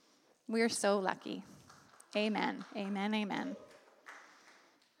We're so lucky. Amen, amen, amen.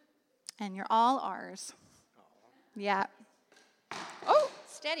 And you're all ours. Yeah. Oh,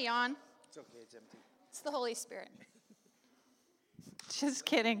 steady on. It's okay, it's empty. It's the Holy Spirit. Just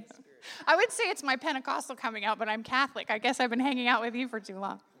kidding. I would say it's my Pentecostal coming out, but I'm Catholic. I guess I've been hanging out with you for too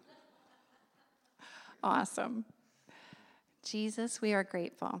long. Awesome. Jesus, we are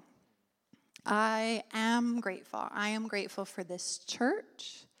grateful. I am grateful. I am grateful for this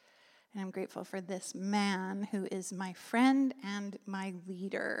church, and I'm grateful for this man who is my friend and my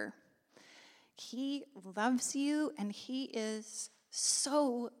leader. He loves you, and he is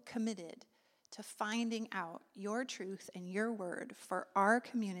so committed to finding out your truth and your word for our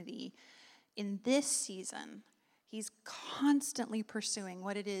community in this season. He's constantly pursuing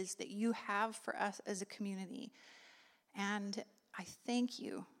what it is that you have for us as a community. And I thank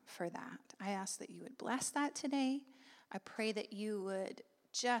you for that. I ask that you would bless that today. I pray that you would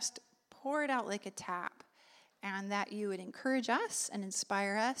just pour it out like a tap, and that you would encourage us and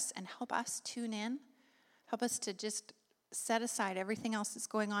inspire us and help us tune in. Help us to just set aside everything else that's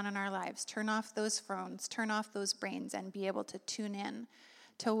going on in our lives. Turn off those phones, turn off those brains, and be able to tune in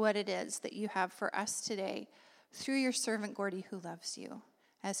to what it is that you have for us today through your servant Gordy, who loves you.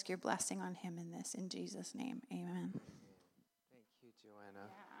 Ask your blessing on him in this. In Jesus' name, amen. Thank you, Joanna.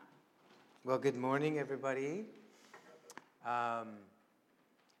 Yeah. Well, good morning, everybody.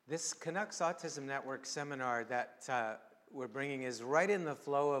 This Canucks Autism Network seminar that we're bringing is right in the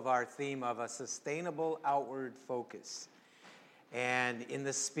flow of our theme of a sustainable outward focus. And in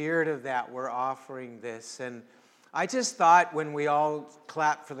the spirit of that, we're offering this. And I just thought when we all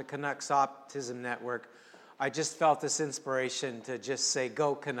clapped for the Canucks Autism Network, I just felt this inspiration to just say,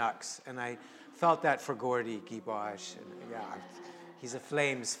 go Canucks. And I felt that for Gordy Guiboche. And yeah, he's a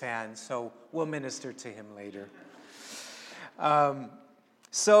Flames fan, so we'll minister to him later.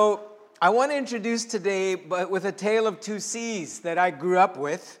 So I want to introduce today, but with a tale of two C's that I grew up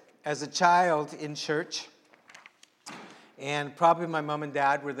with as a child in church. And probably my mom and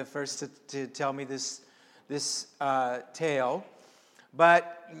dad were the first to tell me this tale.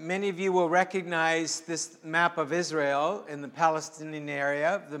 But many of you will recognize this map of Israel in the Palestinian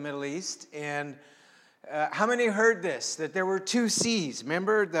area of the Middle East. And how many heard this? That there were two seas.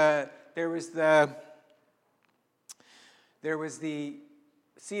 Remember, there was the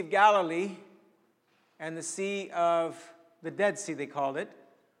Sea of Galilee and the Sea of the Dead Sea, they called it.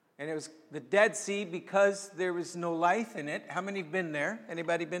 And it was the Dead Sea because there was no life in it. How many have been there?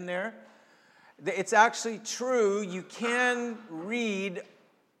 Anybody been there? It's actually true. You can read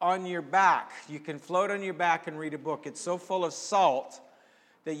on your back. You can float on your back and read a book. It's so full of salt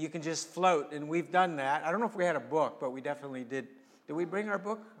that you can just float. And we've done that. I don't know if we had a book, but we definitely did. Did we bring our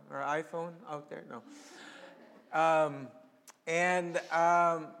book, our iPhone out there? No.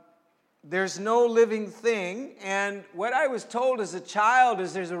 There's no living thing. And what I was told as a child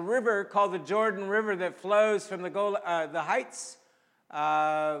is there's a river called the Jordan River that flows from the heights,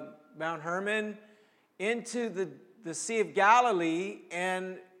 Mount Hermon, into the Sea of Galilee,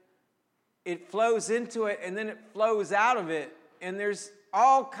 and it flows into it, and then it flows out of it. And there's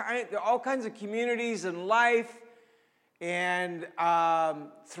all kinds of communities and life and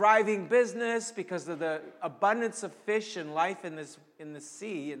thriving business because of the abundance of fish and life in the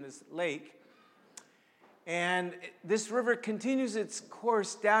sea, in this lake. And this river continues its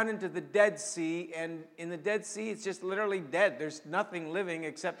course down into the Dead Sea, and in the Dead Sea, it's just literally dead. There's nothing living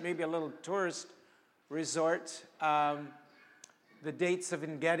except maybe a little tourist resort. The dates of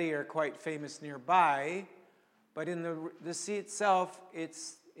En-Gedi are quite famous nearby, but in the sea itself,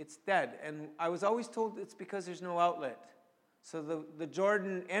 it's dead. And I was always told it's because there's no outlet. So the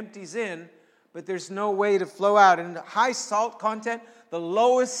Jordan empties in, but there's no way to flow out. And high salt content, the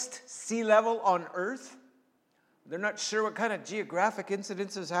lowest sea level on Earth. They're not sure what kind of geographic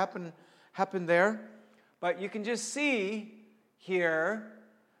incidences happen there. But you can just see here,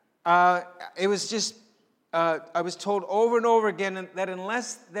 it was just, I was told over and over again that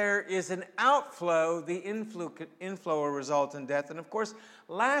unless there is an outflow, the inflow will result in death. And of course,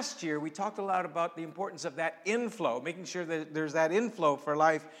 last year we talked a lot about the importance of that inflow, making sure that there's that inflow for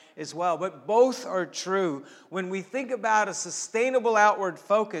life as well. But both are true. When we think about a sustainable outward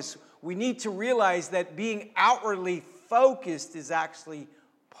focus, we need to realize that being outwardly focused is actually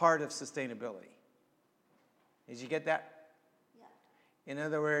part of sustainability. Did you get that? Yeah. In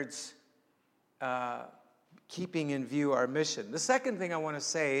other words, keeping in view our mission. The second thing I want to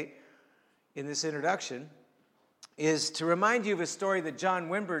say in this introduction is to remind you of a story that John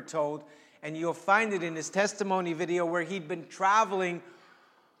Wimber told, and you'll find it in his testimony video where he'd been traveling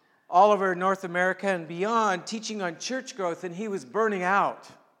all over North America and beyond, teaching on church growth, and he was burning out.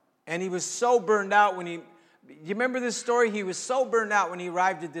 And he was so burned out when you remember this story? He was so burned out when he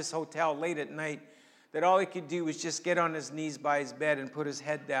arrived at this hotel late at night that all he could do was just get on his knees by his bed and put his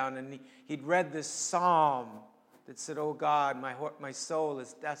head down. And he'd read this psalm that said, "Oh God, my soul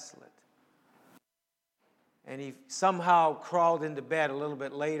is desolate." And he somehow crawled into bed a little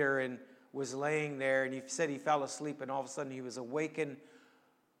bit later and was laying there. And he said he fell asleep, and all of a sudden he was awakened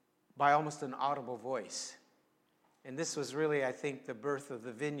by almost an audible voice. And this was really, I think, the birth of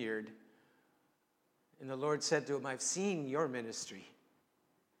the vineyard. And the Lord said to him, "I've seen your ministry."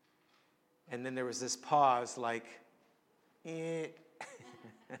 And then there was this pause like, now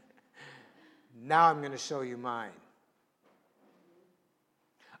I'm going to show you mine.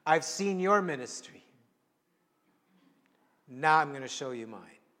 "I've seen your ministry. Now I'm going to show you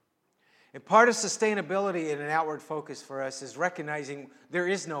mine." And part of sustainability and an outward focus for us is recognizing there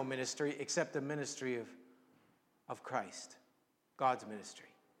is no ministry except the ministry of Christ, God's ministry.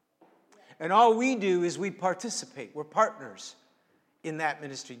 And all we do is we participate. We're partners in that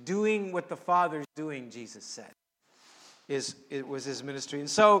ministry, doing what the Father's doing, Jesus said. It was his ministry. And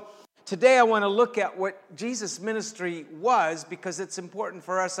so today I want to look at what Jesus' ministry was, because it's important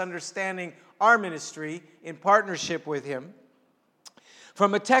for us understanding our ministry in partnership with him.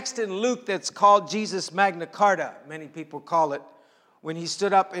 From a text in Luke that's called Jesus' Magna Carta, many people call it, when he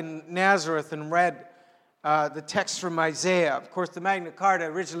stood up in Nazareth and read the text from Isaiah. Of course, the Magna Carta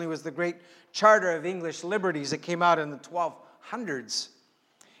originally was the great charter of English liberties that came out in the 1200s.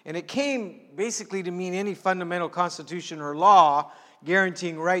 And it came basically to mean any fundamental constitution or law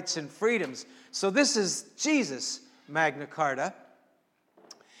guaranteeing rights and freedoms. So this is Jesus' Magna Carta.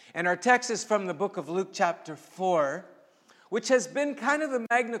 And our text is from the book of Luke chapter 4, which has been kind of the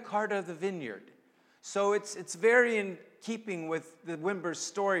Magna Carta of the vineyard. So it's very in keeping with the Wimber's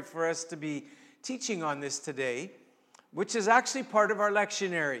story for us to be teaching on this today, which is actually part of our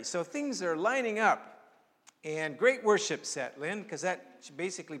lectionary. So things are lining up. And great worship set, Lynn, because she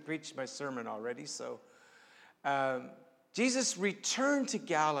basically preached my sermon already. So Jesus returned to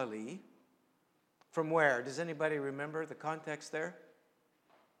Galilee from where? Does anybody remember the context there?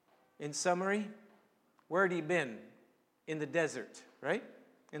 In summary, where had he been? In the desert, right?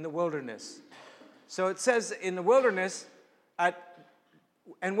 In the wilderness. So it says in the wilderness,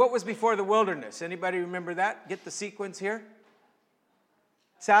 and what was before the wilderness? Anybody remember that? Get the sequence here.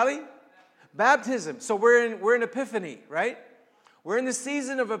 Sally? Baptism. So we're in Epiphany, right? We're in the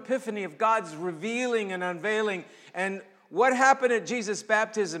season of Epiphany, of God's revealing and unveiling. And what happened at Jesus'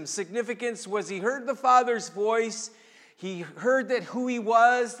 baptism? Significance was he heard the Father's voice. He heard that who he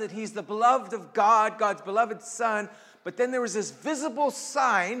was, that he's the beloved of God, God's beloved Son. But then there was this visible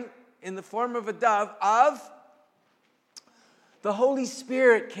sign in the form of a dove of the Holy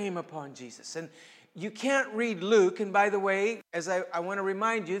Spirit came upon Jesus. And you can't read Luke. And by the way, as I want to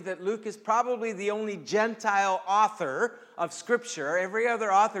remind you that Luke is probably the only Gentile author of Scripture. Every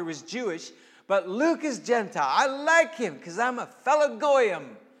other author was Jewish, but Luke is Gentile. I like him because I'm a fellow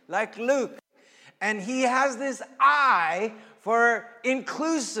Goyim like Luke. And he has this eye for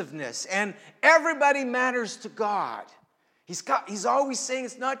inclusiveness, and everybody matters to God. He's always saying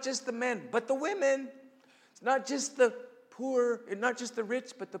it's not just the men, but the women. It's not just the poor, and not just the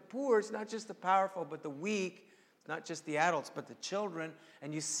rich, but the poor. It's not just the powerful, but the weak. It's not just the adults, but the children.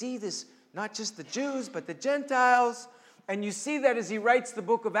 And you see this, not just the Jews, but the Gentiles. And you see that as he writes the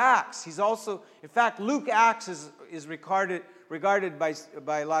book of Acts. He's also, in fact, Luke Acts is regarded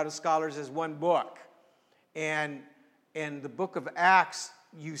by a lot of scholars as one book. And in the book of Acts,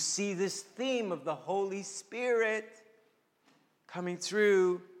 you see this theme of the Holy Spirit coming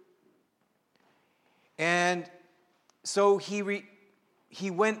through. And so he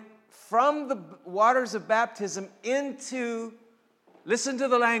went from the waters of baptism into, listen to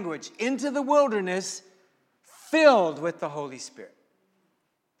the language, into the wilderness filled with the Holy Spirit.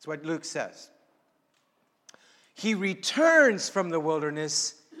 That's what Luke says. He returns from the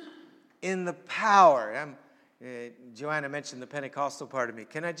wilderness in the power. Joanna mentioned the Pentecostal part of me.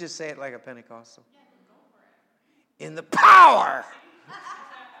 Can I just say it like a Pentecostal? Yeah, go for it. In the power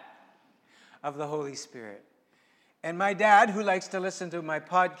of the Holy Spirit. And my dad, who likes to listen to my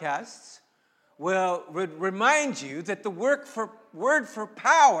podcasts, would remind you that the word for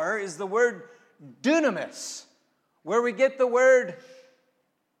power is the word dunamis, where we get the word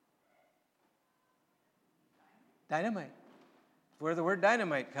dynamite, where the word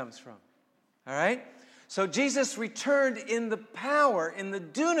dynamite comes from. All right? So Jesus returned in the power, in the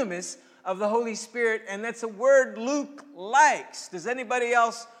dunamis of the Holy Spirit, and that's a word Luke likes. Does anybody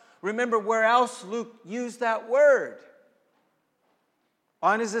else remember where else Luke used that word?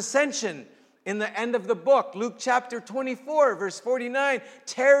 On his ascension in the end of the book, Luke chapter 24, verse 49,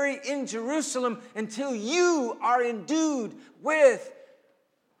 tarry in Jerusalem until you are endued with,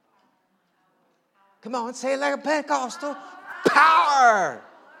 come on, say it like a Pentecostal, power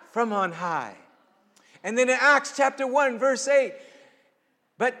from on high. And then in Acts chapter 1, verse 8,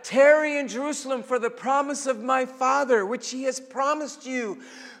 but tarry in Jerusalem for the promise of my Father, which he has promised you.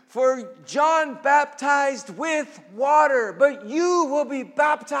 For John baptized with water, but you will be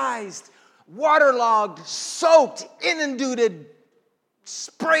baptized, waterlogged, soaked, inundated,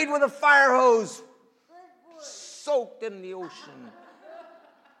 sprayed with a fire hose, soaked in the ocean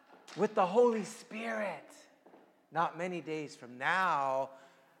with the Holy Spirit. Not many days from now.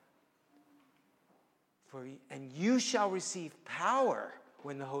 And you shall receive power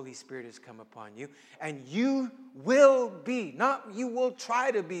when the Holy Spirit has come upon you. And you will be, not you will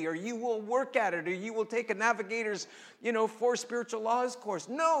try to be, or you will work at it, or you will take a navigator's, 4 spiritual laws course.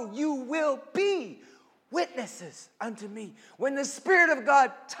 No, you will be witnesses unto me. When the Spirit of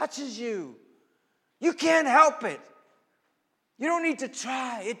God touches you, you can't help it. You don't need to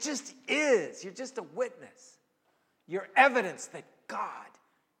try. It just is. You're just a witness. You're evidence that God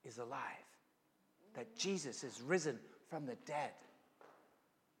is alive, that Jesus is risen from the dead.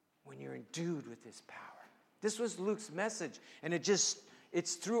 When you're endued with his power. This was Luke's message, and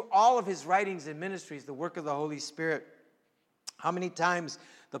it's through all of his writings and ministries, the work of the Holy Spirit. How many times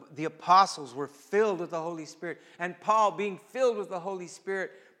the apostles were filled with the Holy Spirit, and Paul, being filled with the Holy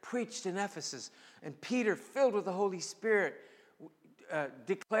Spirit, preached in Ephesus, and Peter, filled with the Holy Spirit,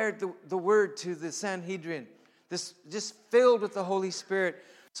 declared the word to the Sanhedrin. This just filled with the Holy Spirit.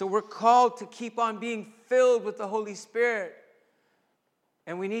 So we're called to keep on being filled with the Holy Spirit.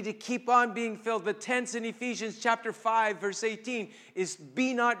 And we need to keep on being filled. The tense in Ephesians chapter 5, verse 18 is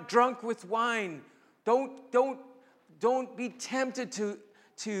be not drunk with wine. Don't be tempted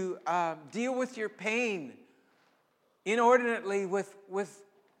to deal with your pain inordinately with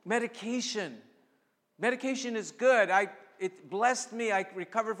medication. Medication is good. It blessed me. I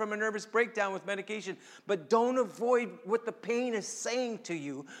recovered from a nervous breakdown with medication. But don't avoid what the pain is saying to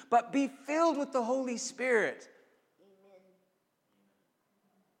you. But be filled with the Holy Spirit.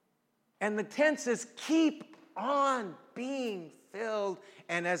 And the tense is keep on being filled.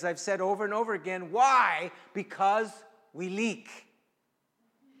 And as I've said over and over again, why? Because we leak.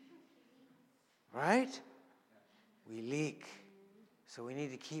 Right? We leak. So we need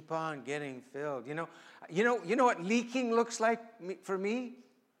to keep on getting filled. You know what leaking looks like for me?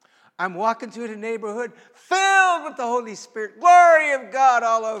 I'm walking through the neighborhood filled with the Holy Spirit. Glory of God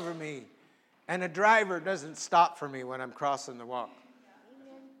all over me. And the driver doesn't stop for me when I'm crossing the walk.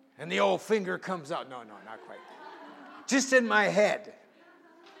 And the old finger comes out. No, not quite. Just in my head.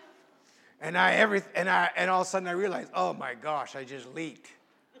 And all of a sudden I realize, oh my gosh, I just leaked.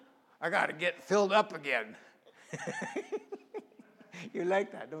 I got to get filled up again. You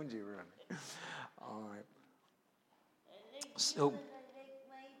like that, don't you, Ron? All right. So.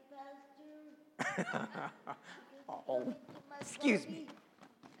 Oh, excuse me.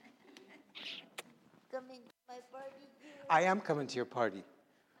 Coming to my party. I am coming to your party.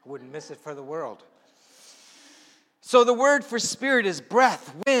 I wouldn't miss it for the world. So the word for spirit is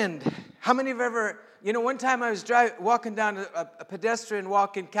breath, wind. How many have ever, one time I was walking down a pedestrian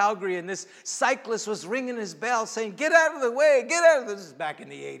walk in Calgary, and this cyclist was ringing his bell saying, get out of the way, get out of this. This is back in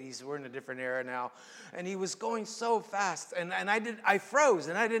the 80s. We're in a different era now. And he was going so fast. And I froze,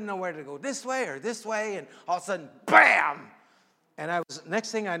 and I didn't know where to go, this way or this way. And all of a sudden, bam! And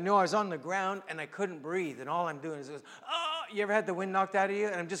next thing I knew, I was on the ground, and I couldn't breathe. And all I'm doing is, oh, you ever had the wind knocked out of you?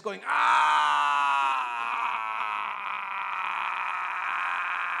 And I'm just going, ah!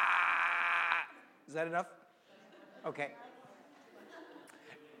 Is that enough? Okay.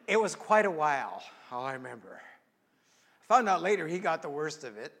 It was quite a while, all I remember. I found out later he got the worst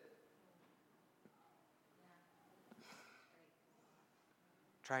of it.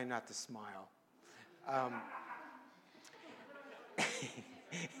 Trying not to smile.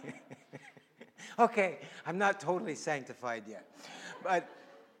 Okay, I'm not totally sanctified yet. But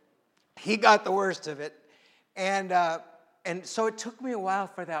he got the worst of it. And so it took me a while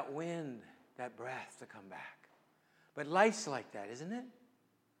for that wind, that breath to come back. But life's like that, isn't it?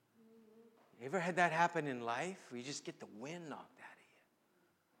 You ever had that happen in life where you just get the wind knocked out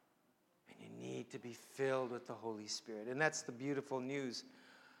of you? And you need to be filled with the Holy Spirit. And that's the beautiful news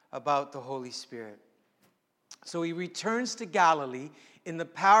about the Holy Spirit. So he returns to Galilee in the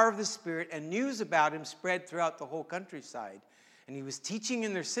power of the Spirit, and news about him spread throughout the whole countryside. And he was teaching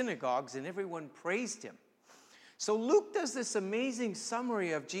in their synagogues, and everyone praised him. So Luke does this amazing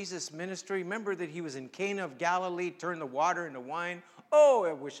summary of Jesus' ministry. Remember that he was in Cana of Galilee, turned the water into wine. Oh,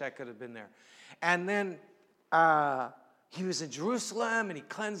 I wish I could have been there. And then he was in Jerusalem, and he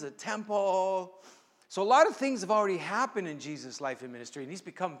cleansed the temple. So a lot of things have already happened in Jesus' life and ministry, and he's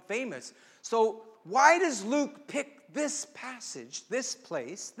become famous. So why does Luke pick this passage, this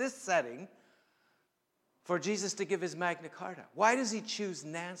place, this setting, for Jesus to give his Magna Carta? Why does he choose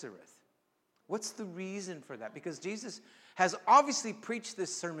Nazareth? What's the reason for that? Because Jesus has obviously preached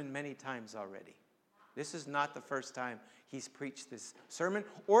this sermon many times already. This is not the first time he's preached this sermon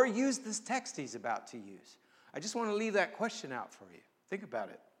or used this text he's about to use. I just want to leave that question out for you. Think about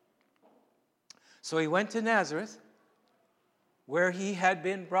it. So he went to Nazareth, where he had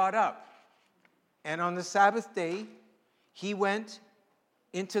been brought up. And on the Sabbath day, he went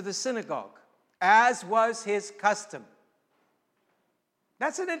into the synagogue, as was his custom.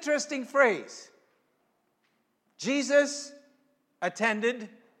 That's an interesting phrase. Jesus attended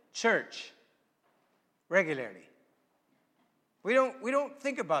church regularly. We don't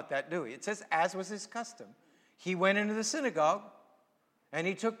think about that, do we? It says, as was his custom. He went into the synagogue, and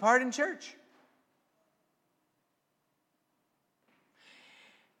he took part in church.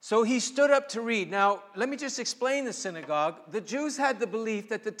 So he stood up to read. Now, let me just explain the synagogue. The Jews had the belief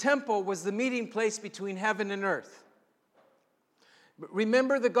that the temple was the meeting place between heaven and earth.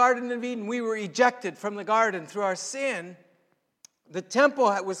 Remember the Garden of Eden? We were ejected from the garden through our sin. The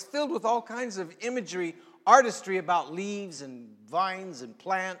temple was filled with all kinds of imagery, artistry about leaves and vines and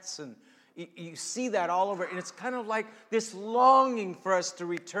plants, and you see that all over. And it's kind of like this longing for us to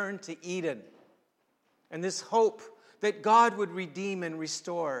return to Eden, and this hope that God would redeem and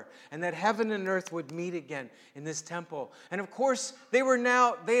restore, and that heaven and earth would meet again in this temple. And of course,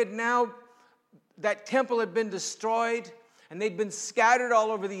 that temple had been destroyed, and they'd been scattered all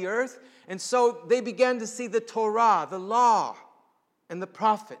over the earth. And so they began to see the Torah, the law, and the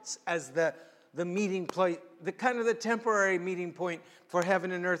prophets as the meeting place, the kind of the temporary meeting point for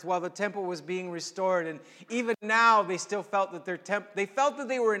heaven and earth while the temple was being restored. And even now, they still felt that they felt that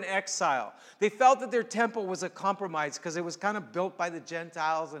they were in exile. They felt that their temple was a compromise because it was kind of built by the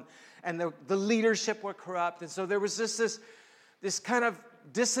Gentiles, and the leadership were corrupt. And so there was just this kind of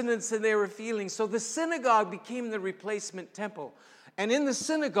dissonance that they were feeling. So the synagogue became the replacement temple. And in the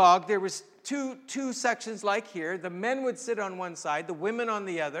synagogue, there was two sections like here. The men would sit on one side, the women on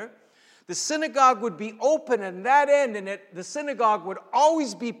the other. The synagogue would be open on that end, and the synagogue would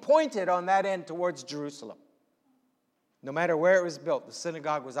always be pointed on that end towards Jerusalem. No matter where it was built, the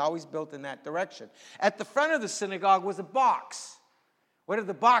synagogue was always built in that direction. At the front of the synagogue was a box. What did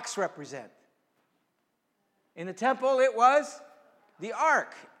the box represent? In the temple, it was the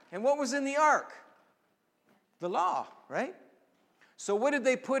ark. And what was in the ark? The law, right? So what did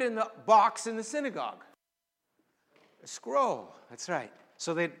they put in the box in the synagogue? A scroll. That's right.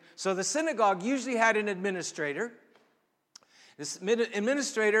 So the synagogue usually had an administrator. This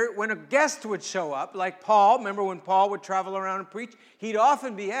administrator, when a guest would show up, like Paul, remember when Paul would travel around and preach, he'd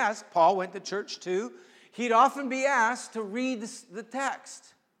often be asked, Paul went to church too, he'd often be asked to read the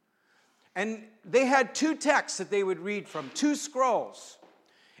text. And they had two texts that they would read from, two scrolls.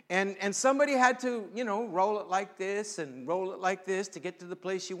 And somebody had to, roll it like this and roll it like this to get to the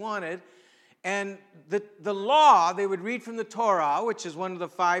place you wanted. And the law, they would read from the Torah, which is one of the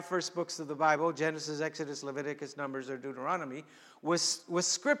 5 first books of the Bible, Genesis, Exodus, Leviticus, Numbers, or Deuteronomy, was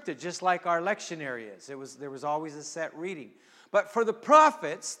scripted, just like our lectionary is. There was always a set reading. But for the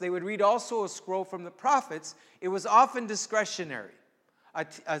prophets, they would read also a scroll from the prophets. It was often discretionary.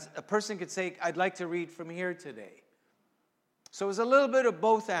 A person could say, I'd like to read from here today. So it was a little bit of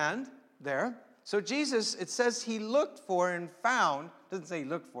both and there. So Jesus, it says he looked for and found, doesn't say he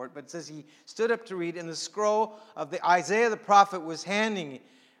looked for it, but it says he stood up to read, and the scroll of the Isaiah the prophet was handed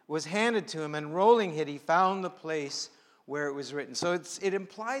to him, and rolling it, he found the place where it was written. So it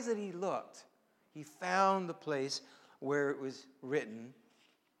implies that he looked. He found the place where it was written.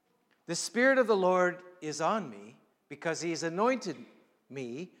 The Spirit of the Lord is on me, because he has anointed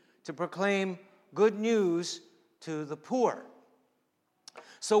me to proclaim good news to the poor.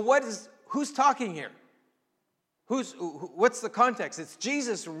 So who's talking here? What's the context? It's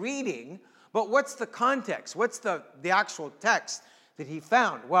Jesus reading, but what's the context? What's the actual text that he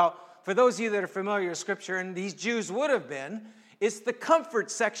found? Well, for those of you that are familiar with Scripture, and these Jews would have been, it's the comfort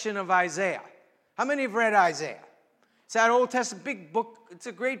section of Isaiah. How many have read Isaiah? It's that Old Testament big book. It's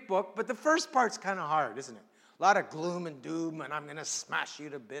a great book, but the first part's kind of hard, isn't it? A lot of gloom and doom, and I'm going to smash you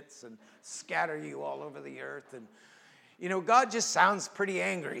to bits and scatter you all over the earth. And, God just sounds pretty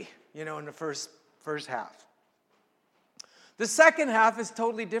angry, in the first half. The second half is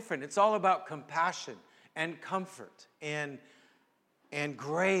totally different. It's all about compassion and comfort and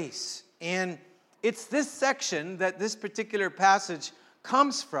grace. And it's this section that this particular passage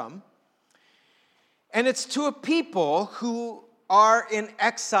comes from. And it's to a people who are in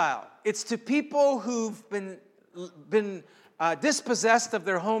exile. It's to people who've been dispossessed of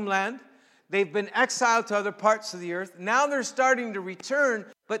their homeland. They've been exiled to other parts of the earth. Now they're starting to return,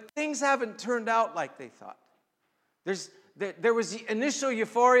 but things haven't turned out like they thought. There was the initial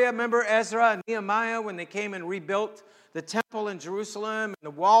euphoria. Remember Ezra and Nehemiah when they came and rebuilt the temple in Jerusalem, and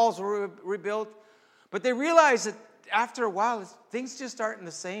the walls were rebuilt. But they realized that after a while, things just aren't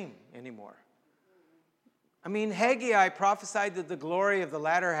the same anymore. I mean, Haggai prophesied that the glory of the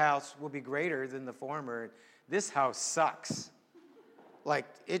latter house will be greater than the former. This house sucks. Like,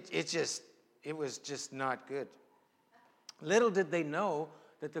 it was just not good. Little did they know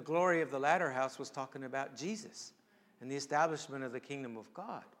that the glory of the latter house was talking about Jesus and the establishment of the kingdom of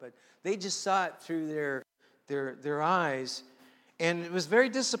God. But they just saw it through their eyes, and it was very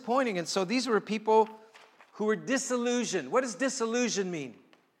disappointing. And so these were people who were disillusioned. What does disillusion mean?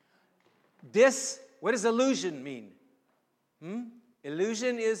 What does illusion mean?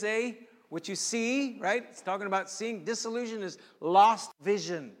 Illusion is what you see, right? It's talking about seeing. Disillusion is lost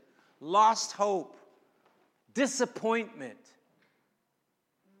vision, lost hope, disappointment.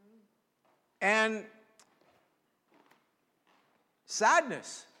 And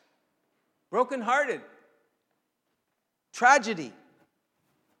sadness, brokenhearted, tragedy.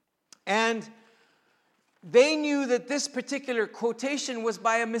 And they knew that this particular quotation was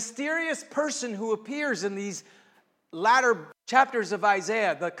by a mysterious person who appears in these latter chapters of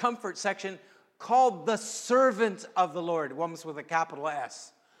Isaiah, the comfort section, called the servant of the Lord, almost with a capital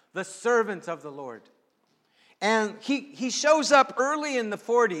S. The servant of the Lord. And he shows up early in the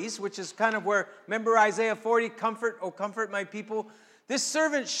 40s, which is kind of where, remember Isaiah 40, comfort, oh comfort my people. This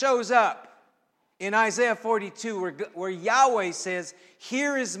servant shows up in Isaiah 42, where Yahweh says,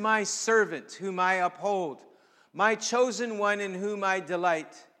 "Here is my servant whom I uphold, my chosen one in whom I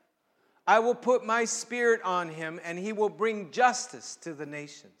delight. I will put my spirit on him, and he will bring justice to the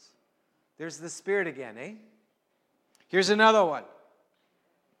nations." There's the spirit again, eh? Here's another one.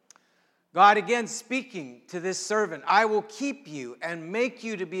 God again speaking to this servant. "I will keep you and make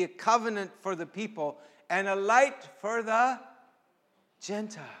you to be a covenant for the people and a light for the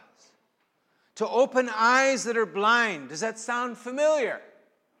Gentiles. To open eyes that are blind." Does that sound familiar?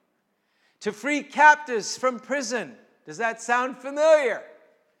 To free captives from prison. Does that sound familiar?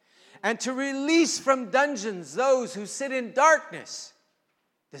 And to release from dungeons those who sit in darkness.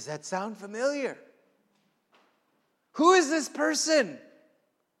 Does that sound familiar? Who is this person?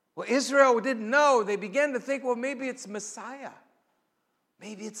 Well, Israel didn't know. They began to think, well, maybe it's Messiah.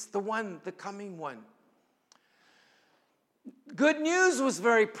 Maybe it's the coming one. Good news was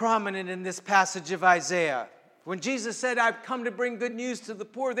very prominent in this passage of Isaiah. When Jesus said, "I've come to bring good news to the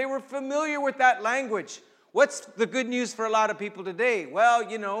poor," they were familiar with that language. What's the good news for a lot of people today? Well,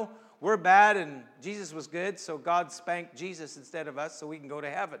 we're bad and Jesus was good, so God spanked Jesus instead of us so we can go to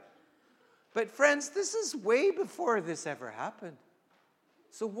heaven. But friends, this is way before this ever happened.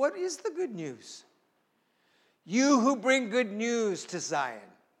 So what is the good news? "You who bring good news to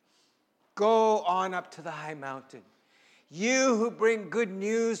Zion, go on up to the high mountain. You who bring good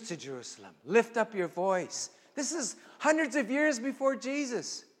news to Jerusalem, lift up your voice." This is hundreds of years before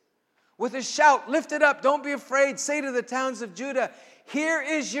Jesus. "With a shout, lift it up. Don't be afraid. Say to the towns of Judah, here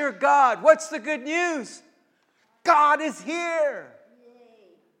is your God." What's the good news? God is here.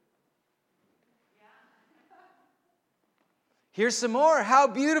 Here's some more. "How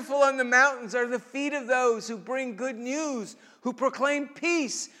beautiful on the mountains are the feet of those who bring good news, who proclaim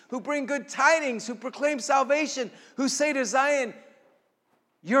peace, who bring good tidings, who proclaim salvation, who say to Zion,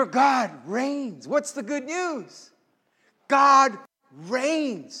 your God reigns." What's the good news? God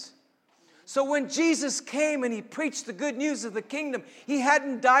reigns. So when Jesus came and he preached the good news of the kingdom, he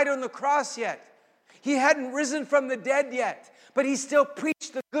hadn't died on the cross yet. He hadn't risen from the dead yet. But he still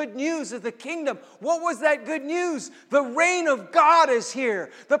preached the good news of the kingdom. What was that good news? The reign of God is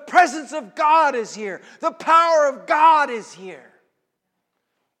here. The presence of God is here. The power of God is here.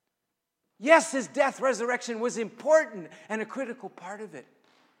 Yes, his death, resurrection was important and a critical part of it.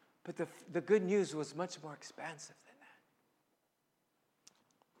 But the good news was much more expansive than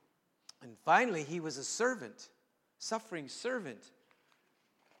that. And finally, he was a servant, suffering servant.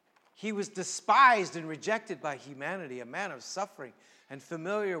 He was despised and rejected by humanity, a man of suffering and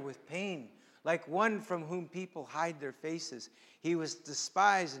familiar with pain, like one from whom people hide their faces. He was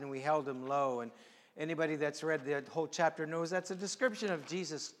despised and we held him low. And anybody that's read the whole chapter knows that's a description of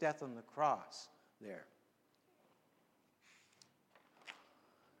Jesus' death on the cross there.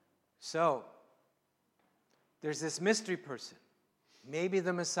 So, there's this mystery person, maybe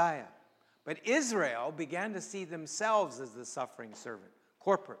the Messiah. But Israel began to see themselves as the suffering servant,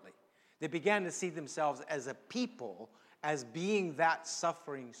 corporately. They began to see themselves as a people, as being that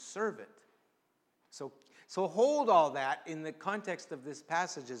suffering servant. So hold all that in the context of this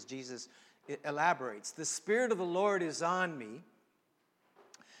passage as Jesus elaborates. The Spirit of the Lord is on me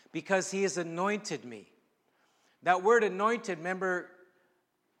because he has anointed me. That word anointed, remember,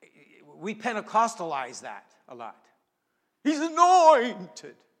 we Pentecostalize that a lot. He's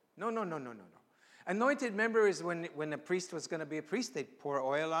anointed. No. Anointed, remember, is when a priest was going to be a priest, they'd pour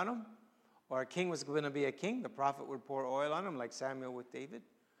oil on him. Or a king was going to be a king, the prophet would pour oil on him, like Samuel with David.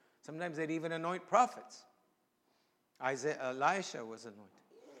 Sometimes they'd even anoint prophets. Elisha was anointed.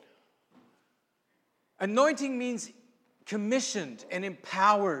 Anointing means commissioned and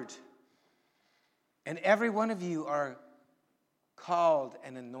empowered. And every one of you are called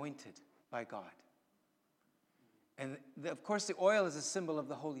and anointed by God. And of course, the oil is a symbol of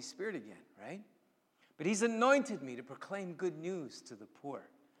the Holy Spirit again, right? But he's anointed me to proclaim good news to the poor.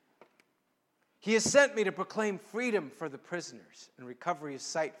 He has sent me to proclaim freedom for the prisoners and recovery of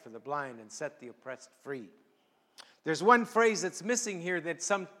sight for the blind and set the oppressed free. There's one phrase that's missing here that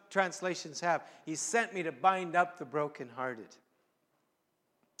some translations have. He sent me to bind up the brokenhearted.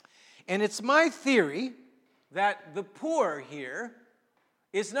 And it's my theory that the poor here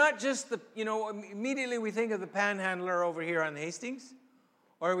is not just the, immediately we think of the panhandler over here on Hastings,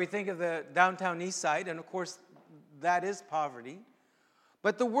 or we think of the downtown east side, and of course that is poverty.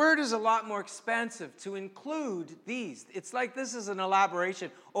 But the word is a lot more expansive to include these. It's like this is an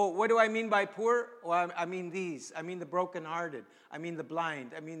elaboration. Oh, what do I mean by poor? Well, I mean these. I mean the brokenhearted. I mean the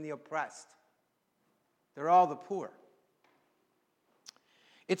blind. I mean the oppressed. They're all the poor.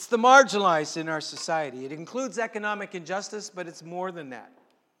 It's the marginalized in our society. It includes economic injustice, but it's more than that.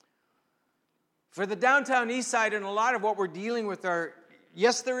 For the downtown east side, and a lot of what we're dealing with are,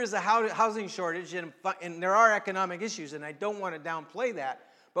 yes, there is a housing shortage, and there are economic issues, and I don't want to downplay that,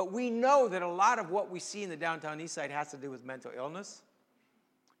 but we know that a lot of what we see in the downtown east side has to do with mental illness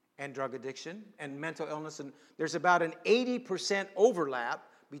and drug addiction and mental illness, and there's about an 80% overlap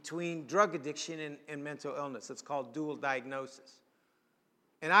between drug addiction and mental illness. It's called dual diagnosis.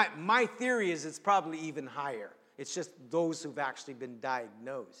 And my theory is it's probably even higher. It's just those who've actually been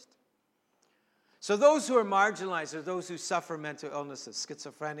diagnosed. So those who are marginalized are those who suffer mental illnesses,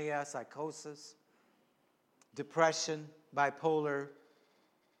 schizophrenia, psychosis, depression, bipolar.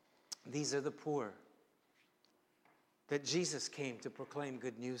 These are the poor that Jesus came to proclaim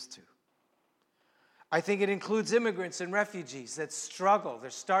good news to. I think it includes immigrants and refugees that struggle.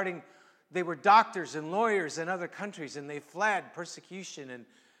 They were doctors and lawyers in other countries, and they fled persecution, and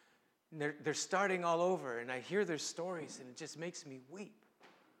they're starting all over. And I hear their stories, and it just makes me weep.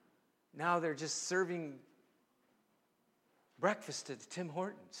 Now they're just serving breakfast at Tim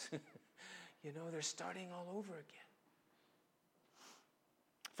Hortons. They're starting all over again.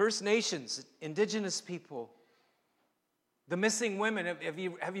 First Nations, indigenous people, the missing women. Have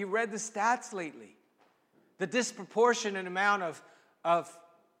you read the stats lately? The disproportionate amount of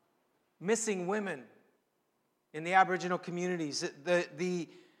missing women in the Aboriginal communities, the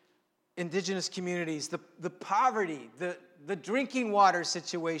indigenous communities, the poverty, the drinking water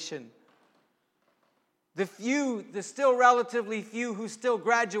situation. The still relatively few who still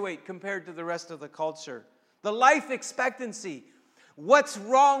graduate compared to the rest of the culture. The life expectancy. What's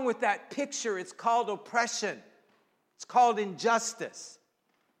wrong with that picture? It's called oppression. It's called injustice.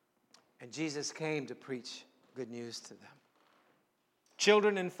 And Jesus came to preach good news to them.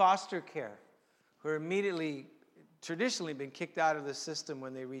 Children in foster care who are traditionally been kicked out of the system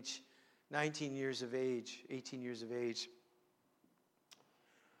when they reach 18 years of age.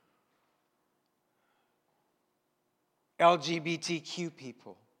 LGBTQ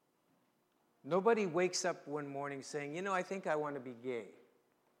people. Nobody wakes up one morning saying, I think I want to be gay,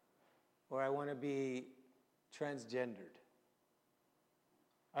 or I want to be transgendered.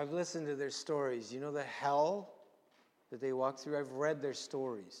 I've listened to their stories. The hell that they walk through? I've read their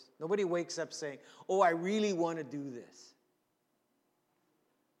stories. Nobody wakes up saying, I really want to do this.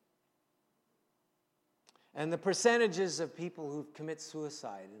 And the percentages of people who commit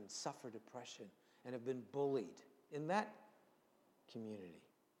suicide and suffer depression and have been bullied in that community.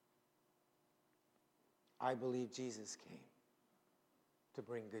 I believe Jesus came to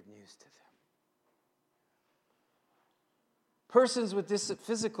bring good news to them. Persons with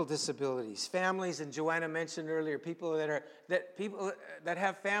physical disabilities, families, and Joanna mentioned earlier, families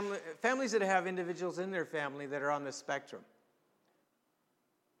that have individuals in their family that are on the spectrum.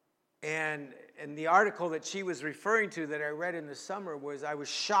 And the article that she was referring to that I read in the summer I was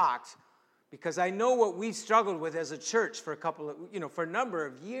shocked, because I know what we've struggled with as a church for a number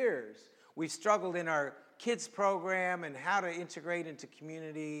of years. we've struggled in our kids program and how to integrate into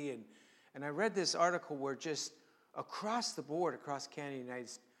community. And I read this article where just across the board, across Canada, United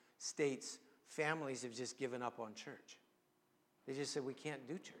States, families have just given up on church. They just said, we can't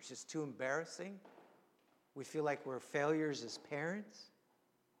do church. It's too embarrassing. We feel like we're failures as parents.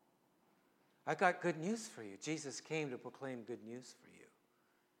 I got good news for you. Jesus came to proclaim good news for you.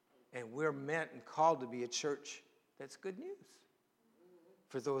 And we're meant and called to be a church that's good news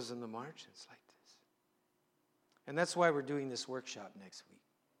for those in the margins like this. And that's why we're doing this workshop next week.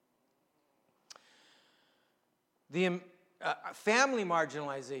 The family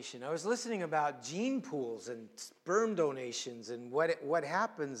marginalization. I was listening about gene pools and sperm donations and what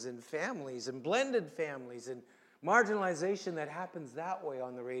happens in families and blended families and marginalization that happens that way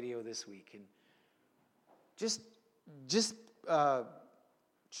on the radio this week. And just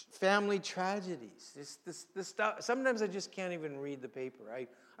family tragedies. This stuff. Sometimes I just can't even read the paper.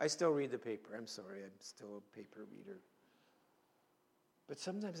 I still read the paper. I'm sorry, I'm still a paper reader. But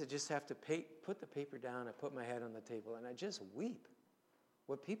sometimes I just have to put the paper down, I put my head on the table, and I just weep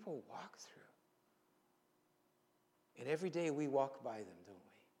what people walk through. And every day we walk by them, don't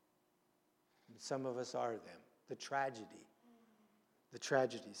we? And some of us are them. The tragedies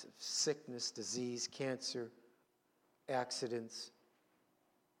of sickness, disease, cancer, accidents.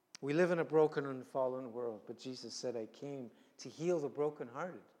 We live in a broken and fallen world, but Jesus said, I came to heal the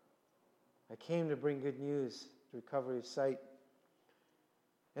brokenhearted. I came to bring good news, to recovery of sight.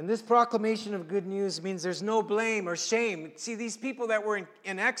 And this proclamation of good news means there's no blame or shame. See, these people that were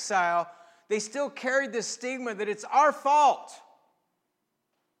in exile, they still carried this stigma that it's our fault.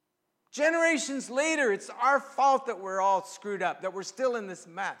 Generations later, it's our fault that we're all screwed up, that we're still in this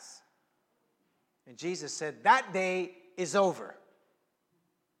mess. And Jesus said, that day is over.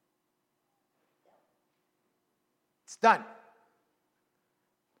 It's done.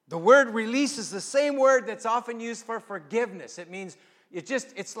 The word release is the same word that's often used for forgiveness. It means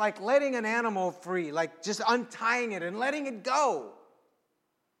it's like letting an animal free, like just untying it and letting it go.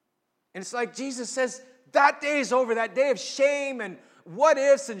 And it's like Jesus says, that day is over, that day of shame and what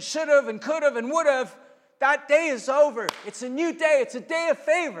ifs and should have and could have and would have, that day is over. It's a new day. It's a day of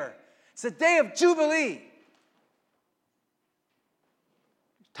favor. It's a day of jubilee.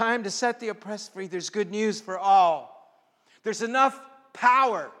 Time to set the oppressed free. There's good news for all. There's enough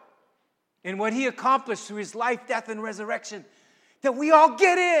power in what he accomplished through his life, death, and resurrection that we all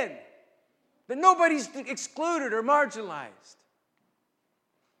get in, that nobody's excluded or marginalized.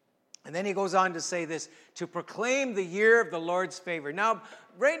 And then he goes on to say this, to proclaim the year of the Lord's favor. Now,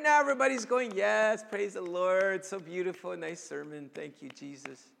 right now, everybody's going, yes, praise the Lord, so beautiful, nice sermon, thank you,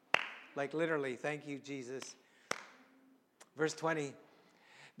 Jesus. Like literally, thank you, Jesus. Verse 20,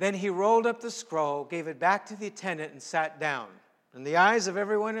 then he rolled up the scroll, gave it back to the attendant, and sat down. And the eyes of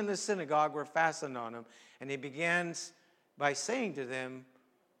everyone in the synagogue were fastened on him, and he began by saying to them,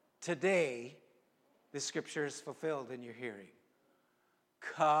 today, the scripture is fulfilled in your hearing.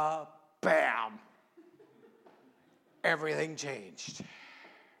 Kabam! Everything changed.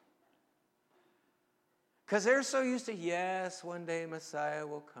 Because they're so used to, yes, one day Messiah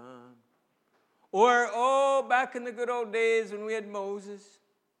will come. Or, oh, back in the good old days when we had Moses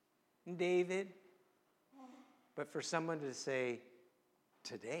and David. But for someone to say,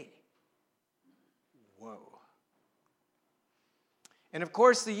 today, whoa. And of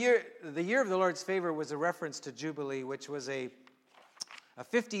course, the year of the Lord's favor was a reference to Jubilee, which was a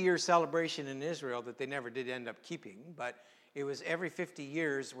 50-year celebration in Israel that they never did end up keeping. But it was every 50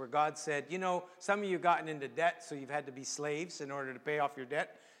 years where God said, you know, some of you have gotten into debt, so you've had to be slaves in order to pay off your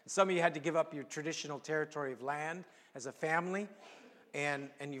debt. Some of you had to give up your traditional territory of land as a family, and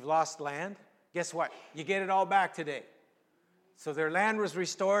you've lost land. Guess what? You get it all back today. So their land was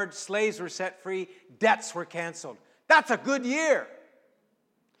restored, slaves were set free, debts were canceled. That's a good year.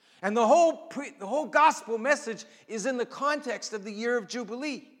 And the whole gospel message is in the context of the year of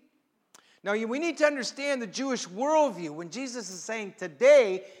Jubilee. Now, we need to understand the Jewish worldview. When Jesus is saying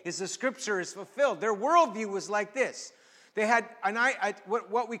today is the scripture is fulfilled, their worldview was like this. They had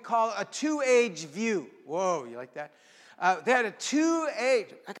what we call a two-age view. Whoa, you like that? They had a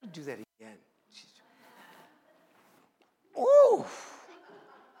two-age. I got to do that again. Ooh.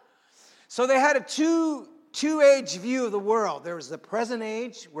 So they had a two-age view of the world. There was the present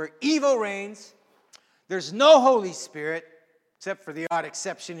age where evil reigns. There's no Holy Spirit, except for the odd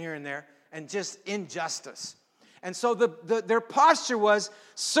exception here and there, and just injustice. And so their posture was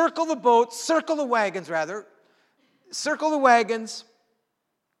circle the boats, circle the wagons,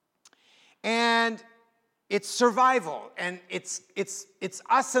 and it's survival, and it's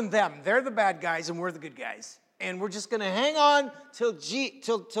us and them. They're the bad guys, and we're the good guys. and we're just going to hang on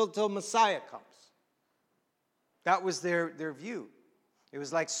till Messiah comes. That was their view. It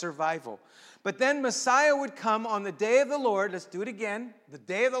was like survival. But then Messiah would come on the day of the Lord. Let's do it again. The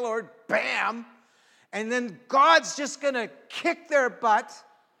day of the Lord, bam. And then God's just going to kick their butt.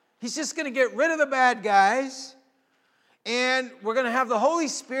 He's just going to get rid of the bad guys. And we're going to have the Holy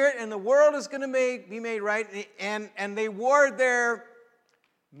Spirit, and the world is going to be made right. And they wore their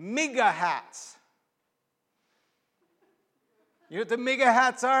MAGA hats. You know what the MAGA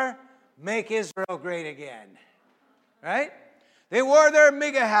hats are? Make Israel great again. Right? They wore their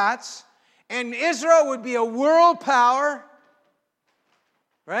MAGA hats, and Israel would be a world power.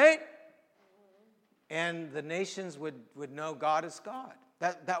 Right? And the nations would know God is God.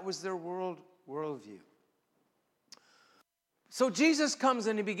 That was their worldview. So Jesus comes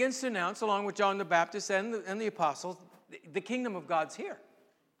and he begins to announce, along with John the Baptist and the apostles, the kingdom of God's here.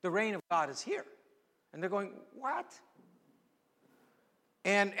 The reign of God is here. And they're going, what?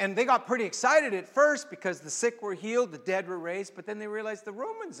 And they got pretty excited at first because the sick were healed, the dead were raised, but then they realized the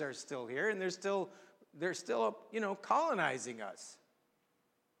Romans are still here and they're still colonizing us.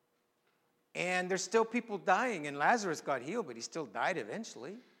 And there's still people dying, and Lazarus got healed, but he still died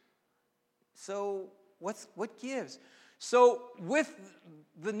eventually. So what gives? So with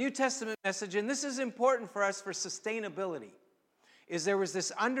the New Testament message, and this is important for us for sustainability, is there was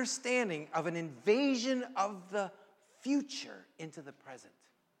this understanding of an invasion of the future into the present.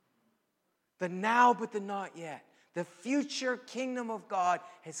 The now but the not yet. The future kingdom of God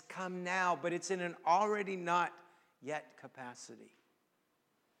has come now, but it's in an already not yet capacity.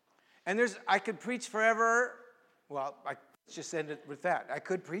 And I could preach forever. Well, I just end it with that. I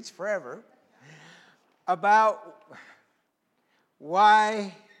could preach forever about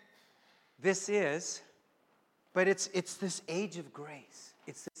why this is, but it's this age of grace.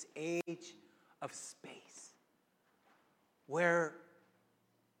 It's this age of space where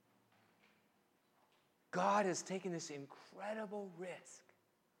God has taken this incredible risk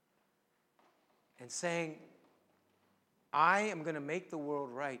and saying, I am going to make the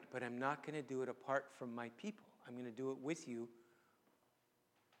world right, but I'm not going to do it apart from my people. I'm going to do it with you,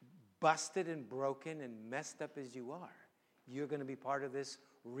 busted and broken and messed up as you are. You're going to be part of this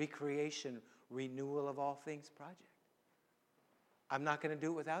recreation, renewal of all things project. I'm not going to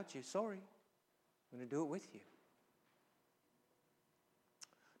do it without you. Sorry. I'm going to do it with you.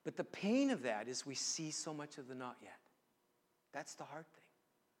 But the pain of that is we see so much of the not yet. That's the hard thing.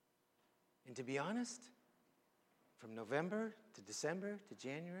 And to be honest, from November to December to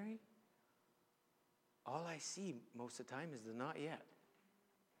January, all I see most of the time is the not yet.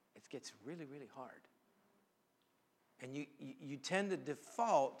 It gets really, really hard. And you tend to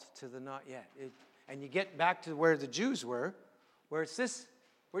default to the not yet. And you get back to where the Jews were, where it's this,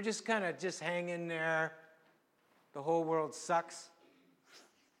 we're just kind of just hanging there. The whole world sucks.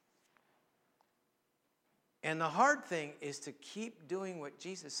 And the hard thing is to keep doing what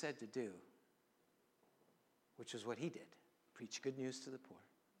Jesus said to do, which is what he did. Preach good news to the poor.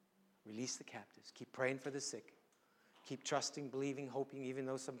 Release the captives. Keep praying for the sick. Keep trusting, believing, hoping, even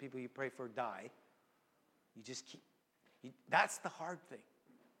though some people you pray for die. You just keep. That's the hard thing.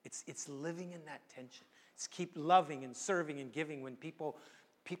 It's living in that tension. It's keep loving and serving and giving when people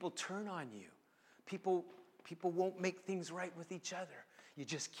turn on you. People won't make things right with each other. You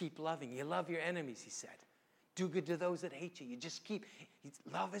just keep loving. You love your enemies, he said. Do good to those that hate you. You just keep.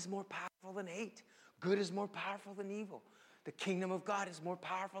 Love is more powerful than hate. Good is more powerful than evil. The kingdom of God is more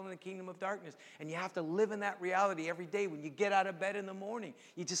powerful than the kingdom of darkness. And you have to live in that reality every day. When you get out of bed in the morning,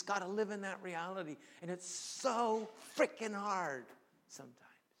 you just got to live in that reality. And it's so freaking hard sometimes.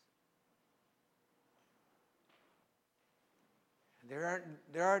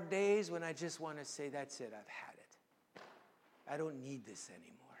 There are days when I just want to say, that's it, I've had it. I don't need this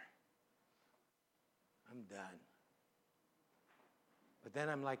anymore. I'm done. But then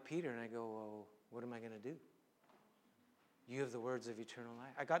I'm like Peter and I go, well, what am I going to do? You have the words of eternal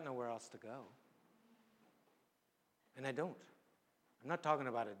life. I got nowhere else to go. And I don't. I'm not talking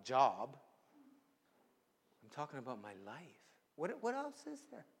about a job. I'm talking about my life. What else is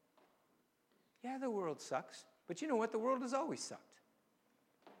there? Yeah, the world sucks. But you know what? The world has always sucked.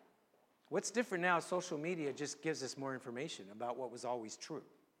 What's different now, social media just gives us more information about what was always true.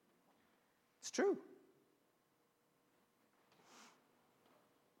 It's true.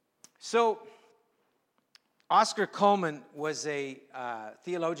 So, Oscar Coleman was a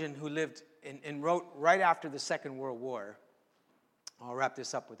theologian who lived and wrote right after the Second World War. I'll wrap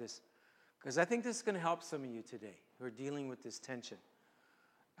this up with this, because I think this is going to help some of you today who are dealing with this tension.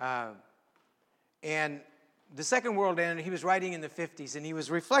 And the Second World ended. He was writing in the 50s, and he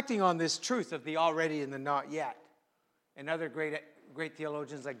was reflecting on this truth of the already and the not yet. And other great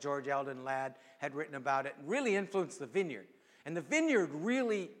theologians like George Eldon Ladd had written about it and really influenced the Vineyard. And the Vineyard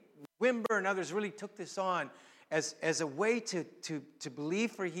really, Wimber and others really took this on as a way to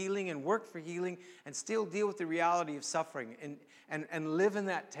believe for healing and work for healing and still deal with the reality of suffering and live in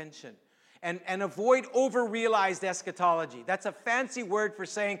that tension. And avoid over-realized eschatology. That's a fancy word for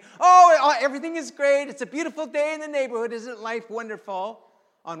saying, oh, everything is great. It's a beautiful day in the neighborhood. Isn't life wonderful?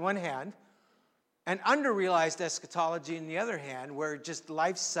 On one hand. And under-realized eschatology on the other hand, where just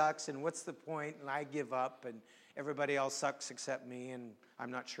life sucks and what's the point? And I give up and everybody else sucks except me and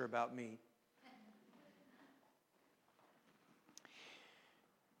I'm not sure about me.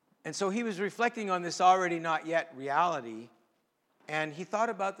 And so he was reflecting on this already not yet reality. And he thought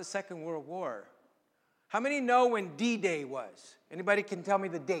about the Second World War. How many know when D-Day was? Anybody can tell me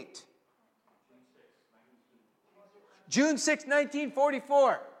the date? June 6,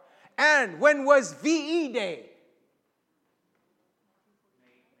 1944. And when was VE Day?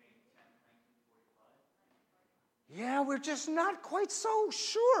 Yeah, we're just not quite so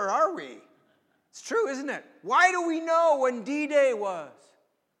sure, are we? It's true, isn't it? Why do we know when D-Day was?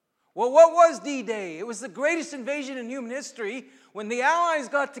 Well, what was D-Day? It was the greatest invasion in human history when the Allies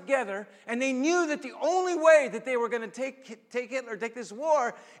got together and they knew that the only way that they were going to take Hitler, take this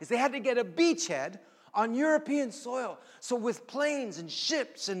war, is they had to get a beachhead on European soil. So with planes and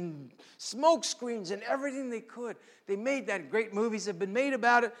ships and smoke screens and everything they could, they made that. Great movies have been made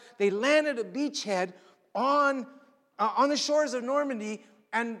about it. They landed a beachhead on the shores of Normandy.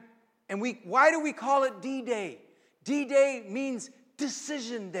 And why do we call it D-Day? D-Day means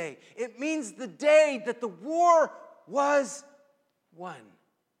decision day. It means the day that the war was won.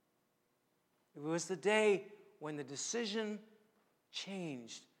 It was the day when the decision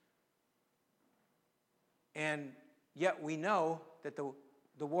changed. And yet we know that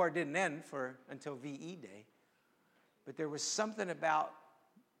the war didn't end until VE Day. But there was something about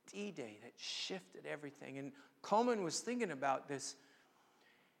D-Day that shifted everything. And Coleman was thinking about this.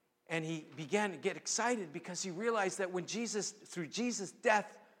 And he began to get excited because he realized that when through Jesus'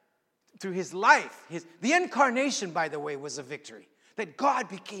 death, through his life, the incarnation, by the way, was a victory. That God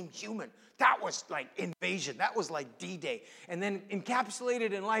became human. That was like invasion. That was like D-Day. And then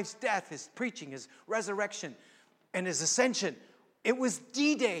encapsulated in life's death, his preaching, his resurrection, and his ascension. It was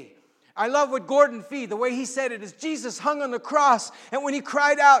D-Day. I love what Gordon Fee, the way he said it, is Jesus hung on the cross, and when he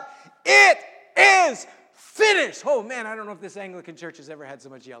cried out, "It is finished." Oh man, I don't know if this Anglican church has ever had so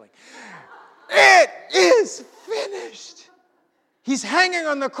much yelling. It is finished. He's hanging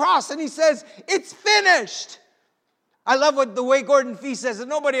on the cross and he says, "It's finished." I love the way Gordon Fee says it.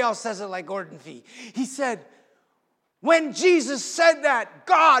 Nobody else says it like Gordon Fee. He said, when Jesus said that,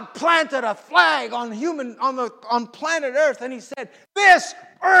 God planted a flag on planet Earth, and he said, "This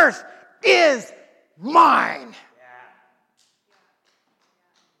earth is mine.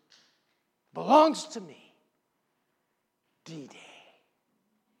 Belongs to me." D-Day.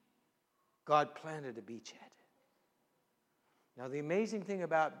 God planted a beachhead. Now, the amazing thing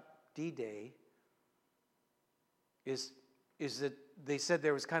about D-Day is that they said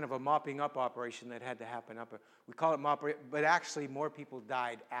there was kind of a mopping up operation that had to happen. We call it but actually more people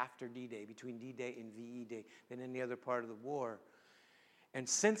died after D-Day, between D-Day and VE Day, than any other part of the war. And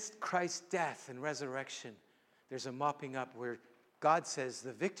since Christ's death and resurrection, there's a mopping up where God says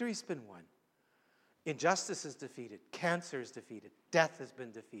the victory's been won. Injustice is defeated. Cancer is defeated. Death has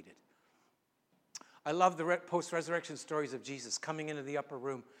been defeated. I love the post-resurrection stories of Jesus coming into the upper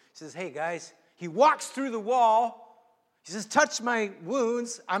room. He says, "Hey, guys," he walks through the wall. He says, "Touch my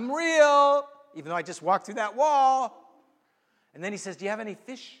wounds. I'm real, even though I just walked through that wall." And then he says, "Do you have any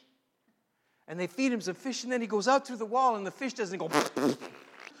fish?" And they feed him some fish, and then he goes out through the wall, and the fish doesn't go.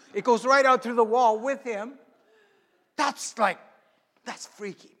 It goes right out through the wall with him. That's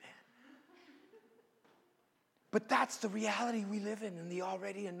freaky, man. But that's the reality we live in the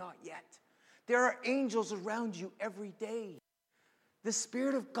already and not yet. There are angels around you every day. The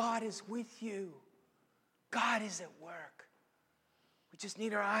Spirit of God is with you. God is at work. We just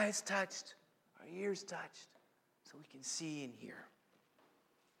need our eyes touched, our ears touched, so we can see and hear.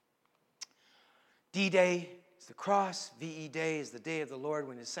 D-Day is the cross. VE Day is the day of the Lord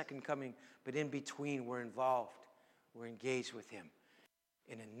when his second coming. But in between, we're involved. We're engaged with him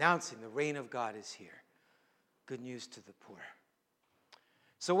in announcing the reign of God is here. Good news to the poor.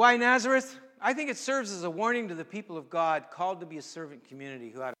 So why Nazareth? I think it serves as a warning to the people of God called to be a servant community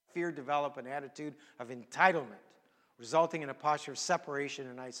who out of fear develop an attitude of entitlement, resulting in a posture of separation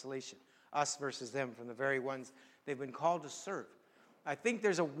and isolation, us versus them, from the very ones they've been called to serve. I think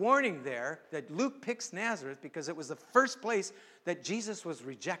there's a warning there that Luke picks Nazareth because it was the first place that Jesus was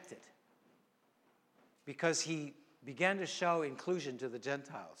rejected. Because he began to show inclusion to the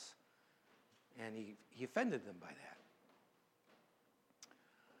Gentiles. And he offended them by that.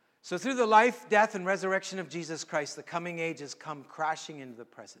 So through the life, death, and resurrection of Jesus Christ, the coming age has come crashing into the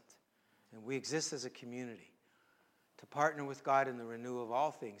present. And we exist as a community to partner with God in the renewal of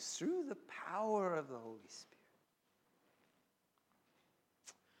all things through the power of the Holy Spirit.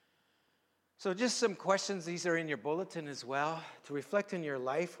 So just some questions, these are in your bulletin as well, to reflect in your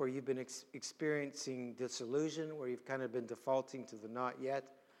life where you've been experiencing disillusion, where you've kind of been defaulting to the not yet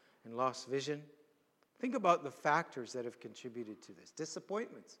and lost vision. Think about the factors that have contributed to this.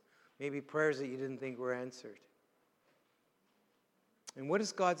 Disappointments, maybe prayers that you didn't think were answered. And what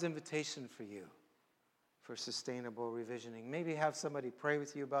is God's invitation for you for sustainable revisioning? Maybe have somebody pray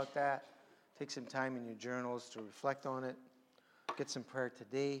with you about that. Take some time in your journals to reflect on it. Get some prayer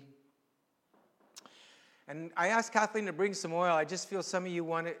today. And I asked Kathleen to bring some oil. I just feel some of you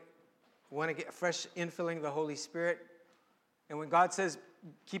want to get fresh infilling of the Holy Spirit. And when God says,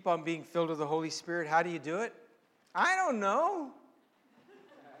 keep on being filled with the Holy Spirit, how do you do it? I don't know.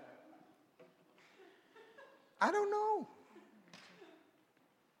 I don't know.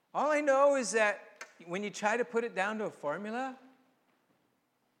 All I know is that when you try to put it down to a formula,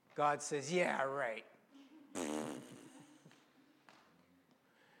 God says, yeah, right.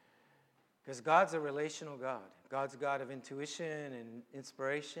 Because God's a relational God. God's a God of intuition and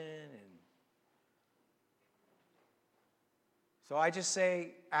inspiration. And so I just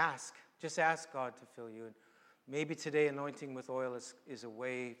say, ask. Just ask God to fill you. And maybe today anointing with oil is a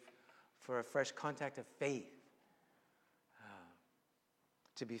way for a fresh contact of faith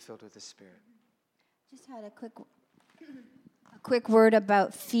to be filled with the Spirit. Just had a quick word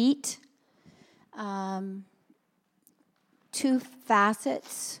about feet. Two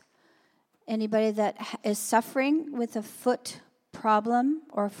facets. Anybody that is suffering with a foot problem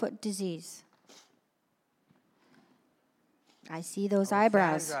or a foot disease? I see those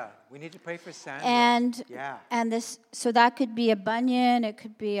eyebrows. Sandra. We need to pray for Sandra. And this, so that could be a bunion, it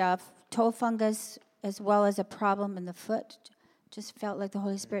could be a toe fungus, as well as a problem in the foot. Just felt like the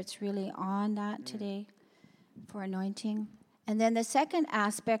Holy Spirit's really on that today for anointing. And then the second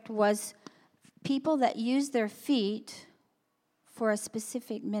aspect was people that use their feet for a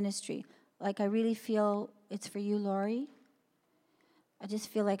specific ministry. Like I really feel it's for you, Lori. I just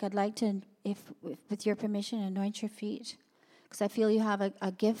feel like I'd like to, if with your permission, anoint your feet. Because I feel you have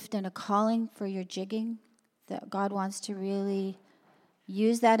a gift and a calling for your jigging. That God wants to really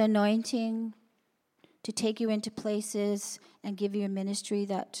use that anointing to take you into places and give you a ministry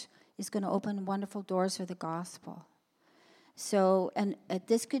that is going to open wonderful doors for the gospel. So, and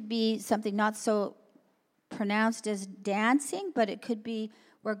this could be something not so pronounced as dancing, but it could be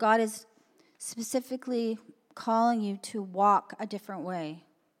where God is specifically calling you to walk a different way.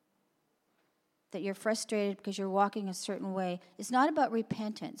 That you're frustrated because you're walking a certain way. It's not about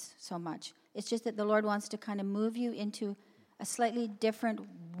repentance so much. It's just that the Lord wants to kind of move you into a slightly different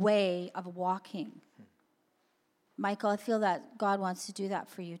way of walking. Michael, I feel that God wants to do that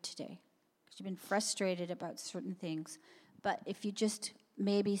for you today. Because you've been frustrated about certain things. But if you just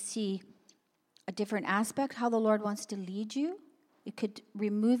maybe see a different aspect, how the Lord wants to lead you, it could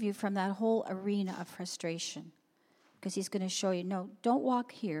remove you from that whole arena of frustration. Because he's going to show you, no, don't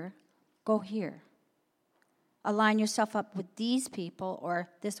walk here, go here. Align yourself up with these people or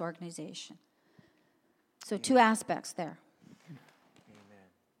this organization. So two aspects there. Amen.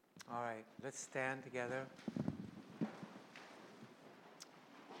 All right, let's stand together.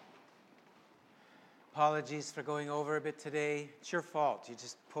 Apologies for going over a bit today. It's your fault. You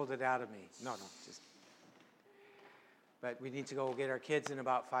just pulled it out of me. No, just. But we need to go get our kids in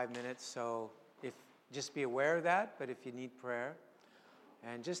about 5 minutes, so just be aware of that. But if you need prayer,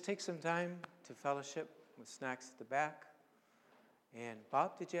 and just take some time to fellowship with snacks at the back. And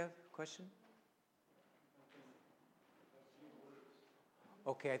Bob, did you have a question?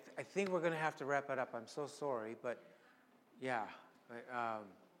 Okay, I think we're going to have to wrap it up. I'm so sorry, but yeah,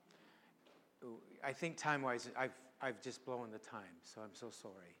 I think time-wise, I've just blown the time, so I'm so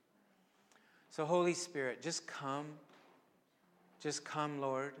sorry. So Holy Spirit, just come,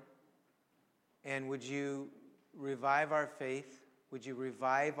 Lord, and would you revive our faith? Would you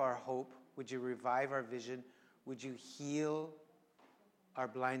revive our hope? Would you revive our vision? Would you heal our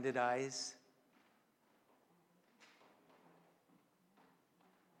blinded eyes?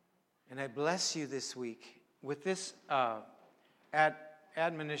 And I bless you this week with this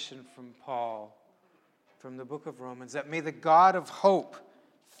admonition from Paul from the book of Romans, that may the God of hope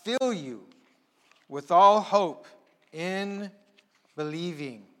fill you with all hope in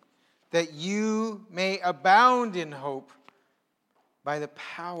believing, that you may abound in hope by the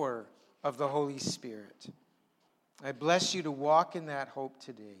power of the Holy Spirit. I bless you to walk in that hope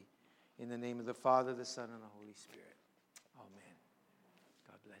today. In the name of the Father, the Son, and the Holy Spirit. Amen.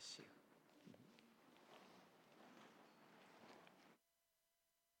 God bless you.